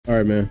All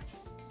right, man.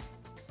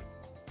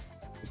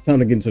 It's time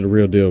to get into the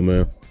real deal,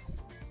 man.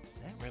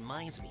 That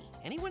reminds me.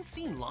 Anyone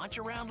seen Launch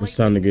around lately? It's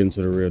time to get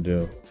into the real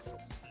deal.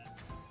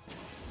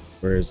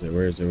 Where is it?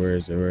 Where is it? Where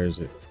is it? Where is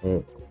it?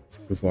 Oh,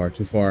 too far,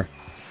 too far,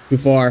 too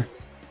far.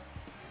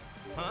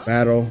 Huh?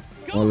 Battle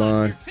Go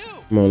online. Launcher,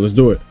 too. Come on, let's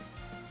do it.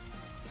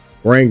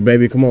 Rank,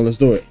 baby. Come on, let's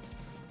do it.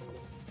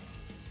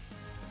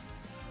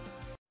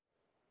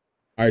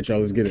 All right, y'all,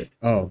 let's get it.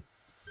 Oh. All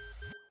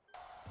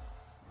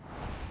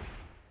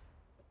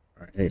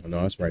right, hang on.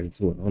 No, that's right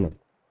into it. Hold on.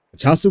 A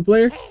Chaosu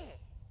player?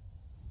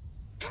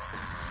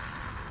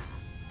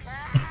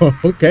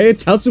 Okay, a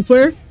Chaosu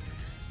player?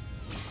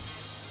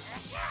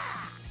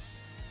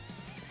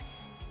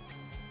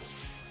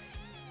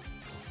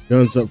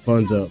 Guns up,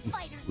 funds up.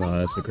 No,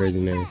 that's a crazy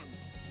name.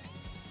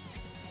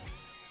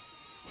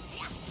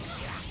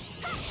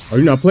 Oh,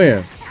 you're not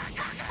playing?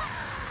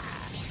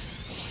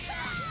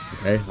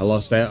 Okay, I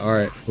lost that. All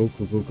right, go.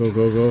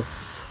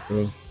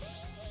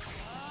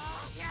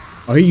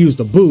 Oh, he used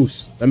a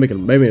boost. That made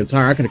me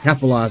entire. I could have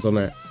capitalized on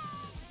that.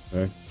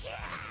 Okay.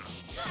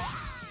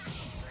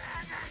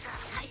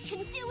 I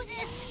can do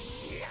this.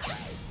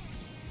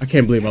 I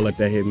can't believe I let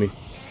that hit me.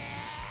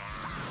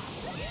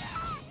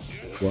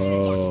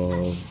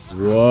 Whoa.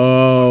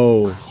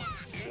 Whoa.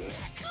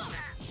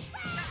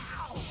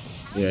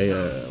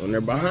 Yeah. When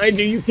they're behind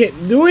you, you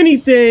can't do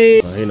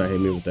anything. Oh, he not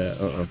hitting me with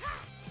that.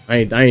 I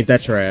ain't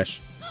that trash.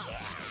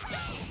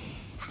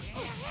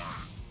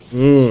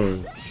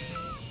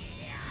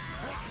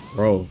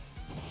 Bro.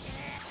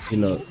 You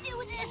know.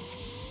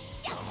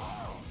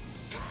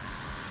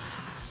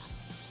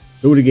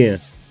 Do it again.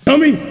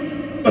 Dummy!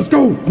 Let's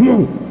go! Come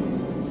on!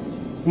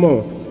 Come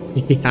on.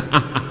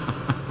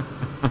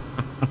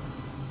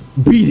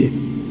 Beat it!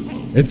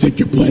 And take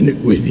your planet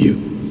with you.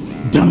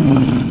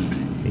 Die!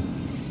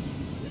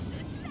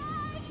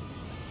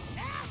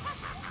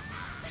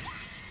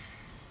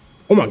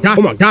 Oh my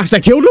gosh,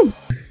 that killed him?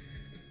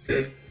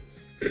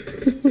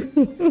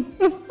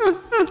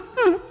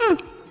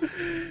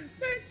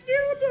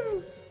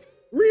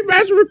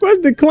 Rematch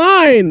request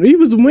declined. He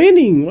was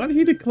winning. Why did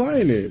he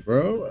decline it,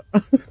 bro?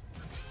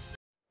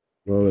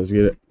 Well, let's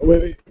get it. Oh,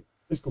 wait.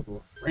 Let's go,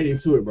 bro. Right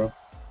into it, bro.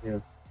 Yeah.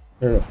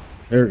 There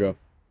we go.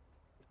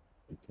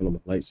 Turn on my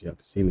lights so y'all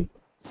can see me.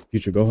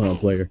 Future Gohan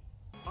player.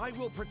 I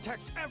will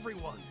protect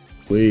everyone.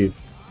 Weave.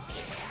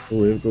 Go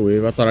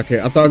weave. I thought I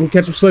can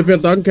catch him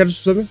slipping.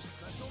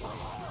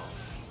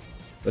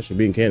 That should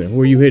be in cannon.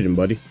 Who are you hitting,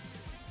 buddy?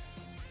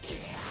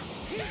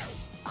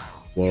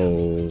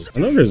 Whoa. I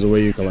know there's a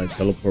way you can like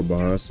teleport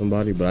behind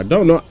somebody, but I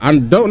don't know how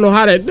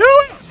to do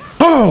it.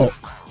 Oh,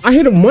 I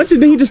hit him once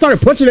and then he just started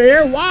punching the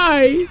air.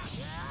 Why?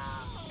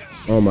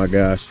 Oh my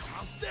gosh.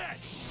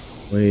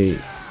 Wait.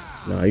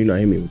 Nah, you're not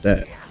hitting me with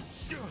that.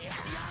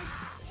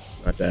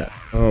 Not that.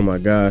 Oh my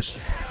gosh.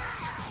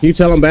 Can you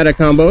tell I'm bad at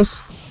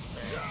combos?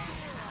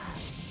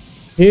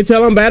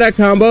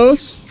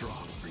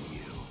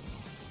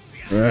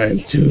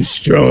 I'm too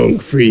strong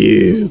for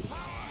you.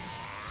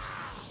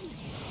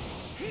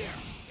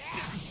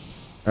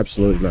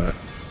 Absolutely not.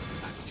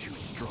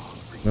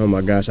 Oh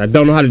my gosh, I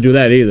don't know how to do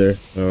that either.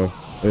 Oh,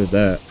 there's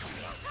that.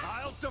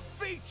 I'll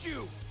defeat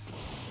you.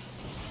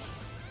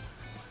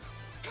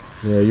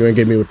 Yeah, you ain't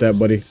get me with that,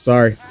 buddy.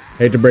 Sorry.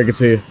 Hate to break it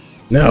to you.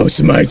 Now it's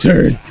my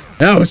turn.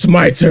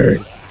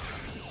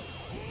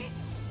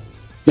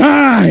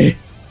 Die!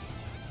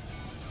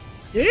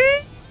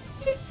 Yeah.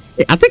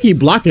 I think he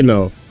blocking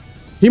though.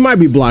 He might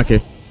be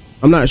blocking.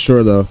 I'm not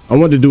sure though. I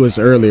wanted to do this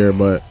earlier,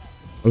 but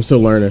I'm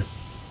still learning.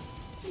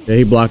 Yeah,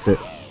 he blocked it.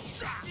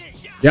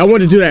 Yeah, I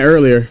wanted to do that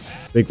earlier.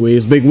 Big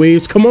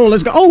waves. Come on,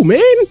 let's go. Oh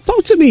man,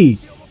 talk to me.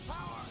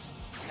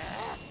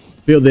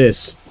 Feel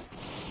this.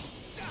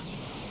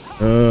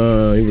 He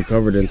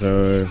recovered in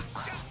time.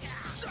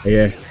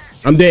 Yeah,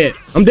 I'm dead.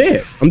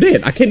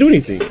 I can't do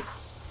anything.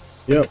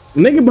 Yep,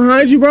 nigga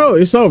behind you, bro.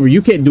 It's over.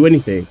 You can't do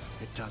anything.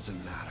 It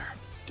doesn't matter.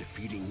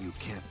 Defeating you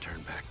can't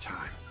turn back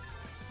time.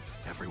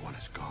 Everyone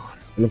is gone.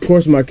 And of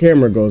course my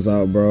camera goes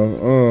out, bro.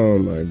 Oh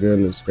my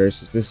goodness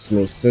gracious. This is the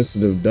most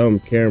sensitive, dumb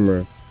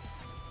camera.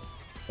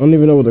 I don't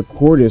even know what the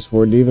cord is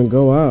for it to even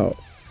go out.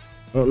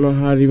 I don't know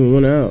how it even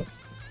went out.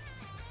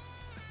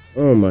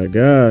 Oh my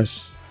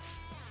gosh.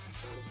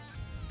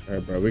 All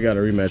right, bro. We got a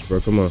rematch, bro.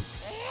 Come on.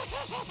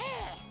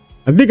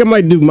 I think I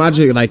might do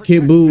Magic like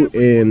Kid Buu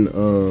and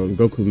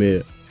Goku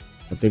mid.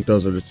 I think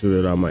those are the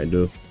two that I might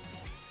do.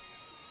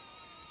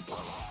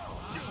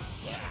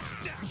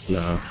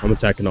 Nah, I'm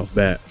attacking off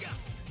bat.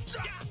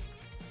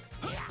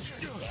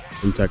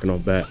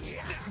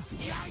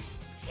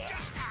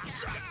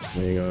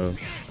 Hang on.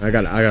 I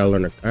gotta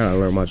learn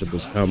Majin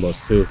Buu's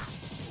combos too.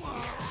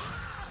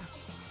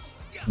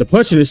 The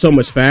punching is so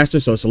much faster,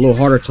 so it's a little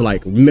harder to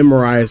like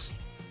memorize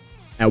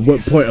at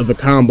what point of the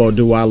combo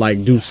do I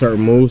like do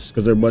certain moves,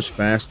 because they're much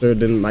faster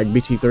than like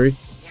BT3.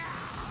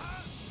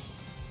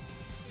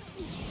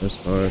 That's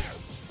fine.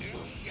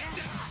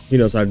 He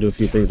knows how to do a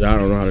few things that I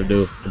don't know how to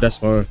do, but that's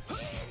fine.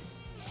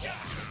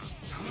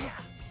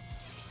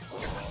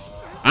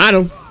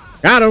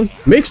 Got him.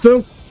 Mixed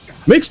him.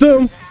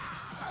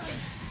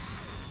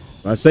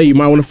 I say you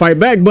might want to fight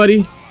back,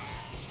 buddy.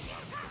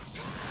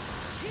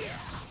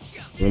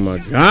 Oh my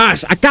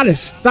gosh, I gotta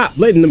stop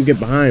letting them get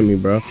behind me,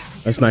 bro.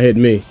 That's not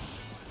hitting me.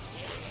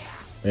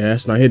 Yeah,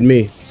 that's not hitting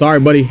me. Sorry,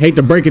 buddy. Hate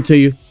to break it to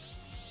you.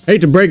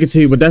 Hate to break it to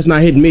you, but that's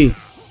not hitting me.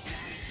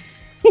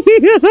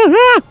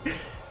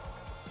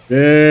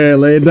 Yeah,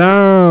 lay it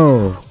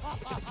down.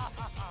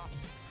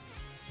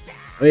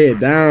 Lay it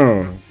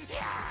down.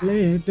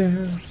 Lay it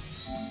down.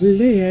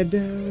 Lay it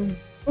down.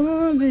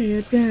 Oh, lay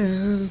it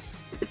down.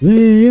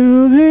 Lay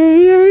your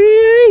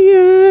head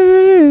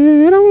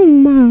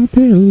on my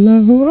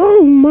pillow.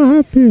 On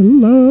my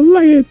pillow.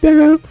 Lay it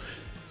down.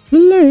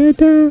 Lay it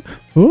down.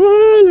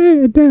 Oh,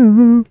 lay it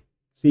down.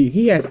 See,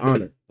 he has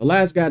honor. The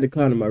last guy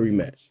declined my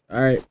rematch.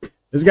 All right.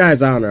 This guy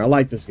has honor. I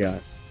like this guy.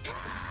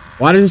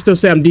 Why does it still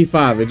say I'm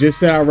D5? It just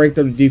said I ranked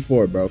him to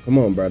D4, bro. Come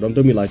on, bro. Don't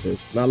do me like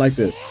this. Not like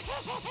this.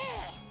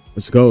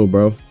 Let's go,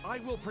 bro. I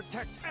will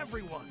protect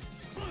everyone.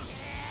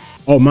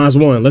 Oh, mine's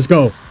one. Let's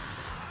go.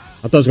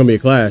 I thought it was going to be a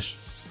clash.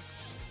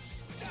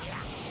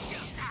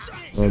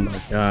 Oh,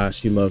 my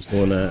gosh. He loves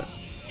doing that.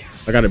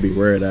 I got to be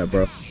aware of that,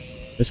 bro.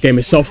 This game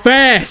is so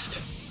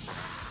fast.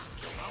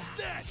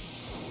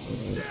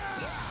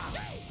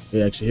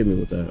 He actually hit me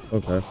with that.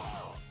 Okay.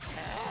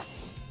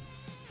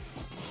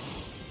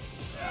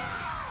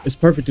 It's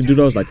perfect to do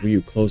those like when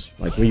you close,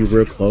 like when you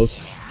real close.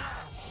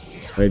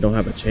 They don't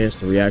have a chance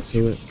to react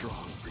to it.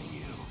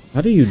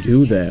 How do you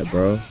do that,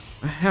 bro?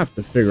 I have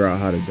to figure out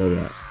how to do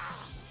that.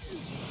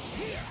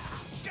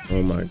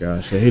 Oh my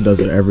gosh, yeah, he does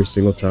it every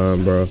single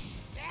time, bro.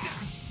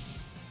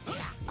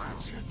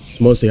 It's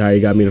mostly how he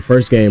got me the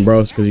first game,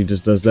 bro, because he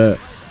just does that.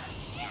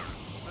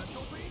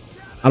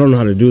 I don't know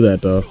how to do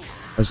that though.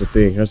 That's the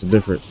thing. That's the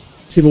difference.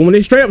 See, but when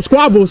they straight up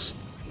squabbles,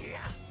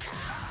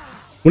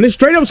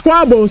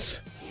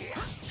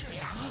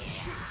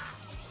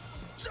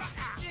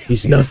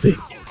 he's nothing.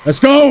 Let's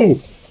go.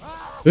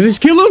 Does this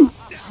kill him?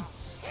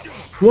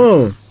 Come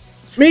on.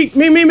 Me.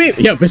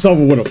 Yep, it's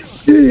over with him.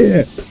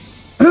 Yeah.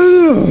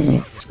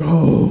 Let's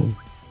go.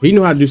 He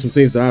knew how to do some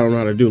things that I don't know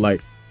how to do.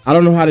 Like, I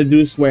don't know how to do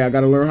the sway. I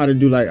gotta learn how to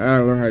do I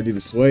gotta learn how to do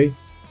the sway.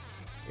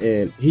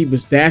 And he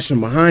was dashing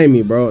behind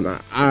me, bro. And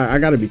I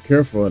gotta be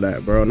careful of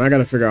that, bro. And I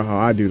gotta figure out how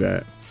I do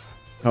that.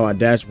 How I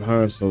dash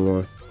behind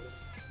someone.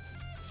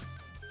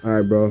 All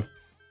right, bro.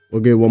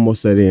 We'll get one more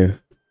set in.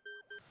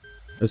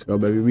 Let's go,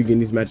 baby. We getting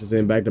these matches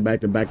in back to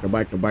back to back to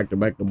back to back to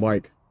back to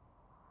back.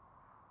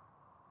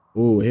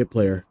 Ooh, hit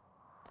player.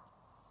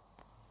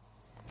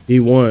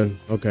 He won.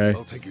 Okay.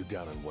 I'll take you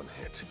down in one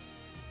hit.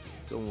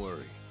 Don't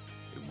worry,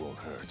 it won't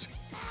hurt.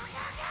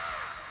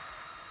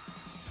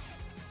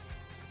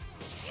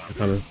 I'm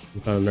kind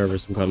of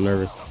nervous. I'm kind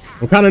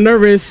of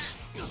nervous.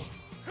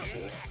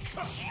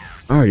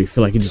 I already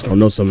feel like he just gonna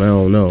know something I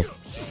don't know.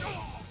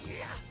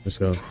 Let's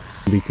go.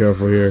 Be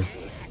careful here.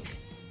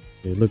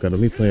 Yeah, look at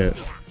him.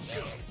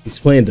 He's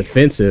playing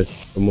defensive.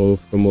 Good move.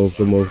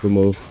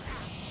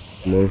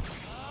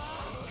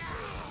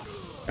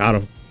 Got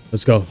him.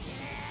 Let's go.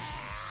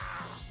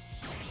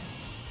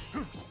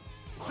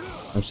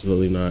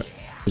 Absolutely not.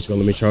 He's gonna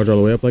let me charge all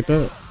the way up like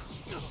that?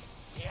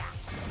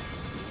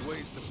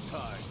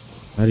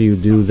 How do you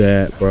do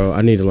that, bro?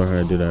 I need to learn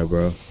how to do that,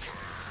 bro.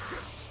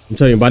 I'm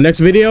telling you, by next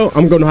video,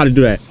 I'm gonna know how to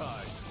do that.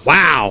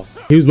 Wow.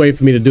 He was waiting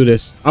for me to do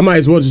this. I might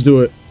as well just do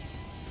it.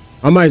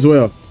 I might as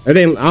well. I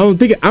don't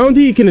think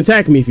he can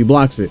attack me if he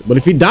blocks it. But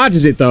if he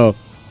dodges it though,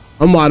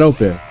 I'm wide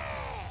open.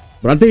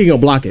 But I think he gonna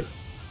block it.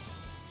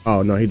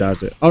 Oh no, he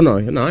dodged it. Oh no,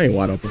 I ain't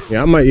wide open.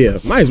 Yeah, might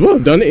as well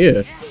have done it,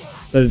 yeah.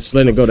 Instead of just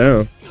letting it go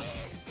down.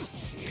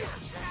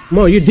 Come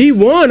on, you're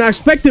D1. I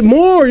expected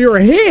more. You're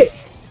a hit.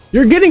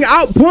 You're getting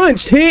out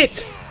punched,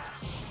 hit.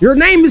 Your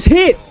name is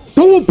hit.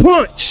 Throw a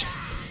punch.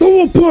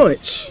 Throw a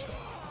punch.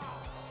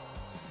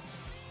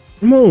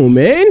 Come on,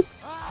 man.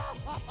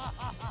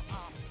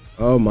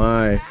 Oh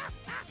my.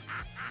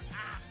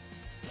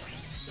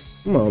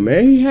 Come on,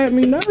 man. He had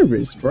me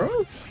nervous,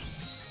 bro.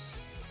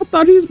 I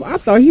thought he's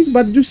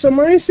about to do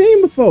something I ain't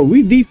seen before.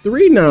 We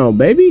D3 now,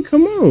 baby.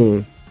 Come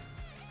on.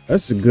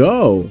 Let's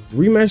go.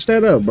 Rematch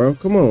that up, bro.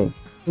 Come on.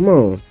 Come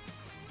on.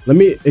 Let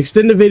me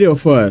extend the video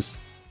for us.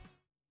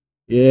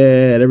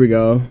 Yeah, there we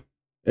go.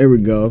 There we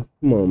go.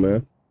 Come on,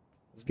 man.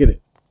 Let's get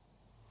it.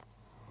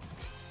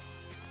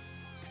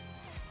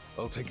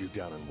 I'll take you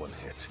down in one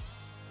hit.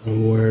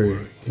 Don't worry.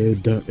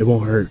 It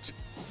won't hurt.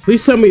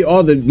 Please tell me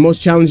all the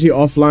most challenging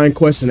offline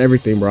quests and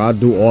everything, bro. I'll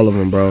do all of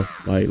them, bro.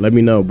 Like, let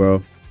me know,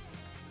 bro.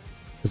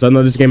 Because I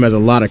know this game has a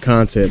lot of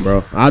content,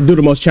 bro. I'll do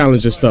the most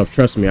challenging stuff.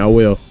 Trust me, I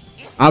will.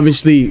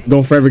 Obviously,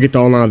 gonna forever get the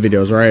online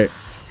videos, right?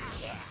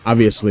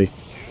 Obviously.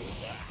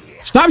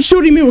 Stop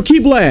shooting me with key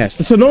blast.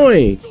 It's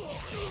annoying.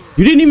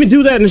 You didn't even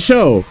do that in the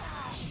show.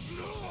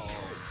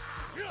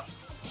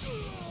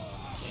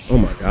 Oh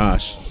my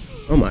gosh.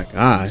 Oh my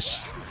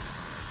gosh.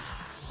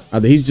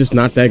 Either he's just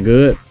not that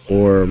good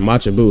or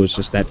BUU is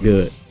just that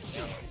good.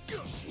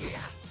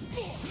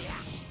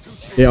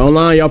 Yeah,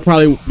 online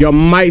y'all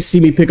might see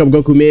me pick up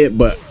Goku mid,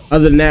 but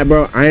other than that,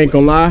 bro, I ain't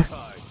gonna lie.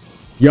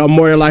 Y'all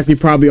more than likely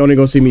probably only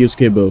gonna see me use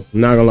Kid Buu.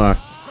 I'm not gonna lie.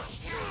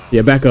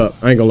 Yeah, back up.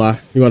 I ain't gonna lie.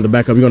 You're gonna have to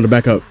back up. You're gonna have to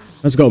back up.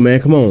 Let's go, man.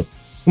 Come on.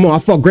 Come on. I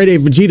fought Grade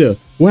 8 Vegeta.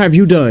 What have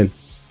you done?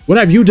 What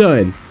have you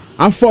done?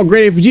 I fought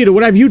Grade 8 Vegeta.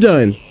 What have you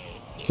done?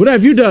 What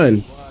have you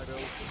done?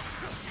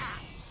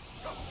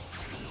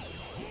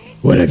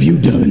 What have you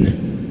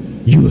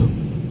done? You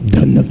have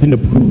done nothing to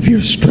prove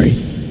your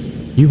strength.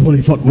 You've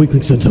only fought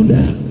weaklings until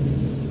now.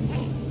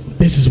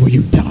 This is where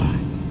you die.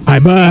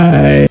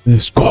 Bye-bye.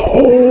 Let's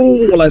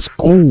go. Let's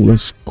go.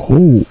 Let's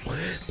go.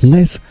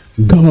 Let's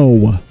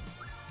go.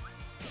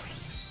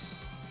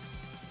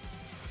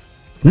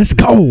 Let's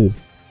go.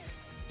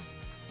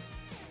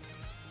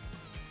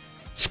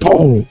 Let's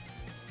go.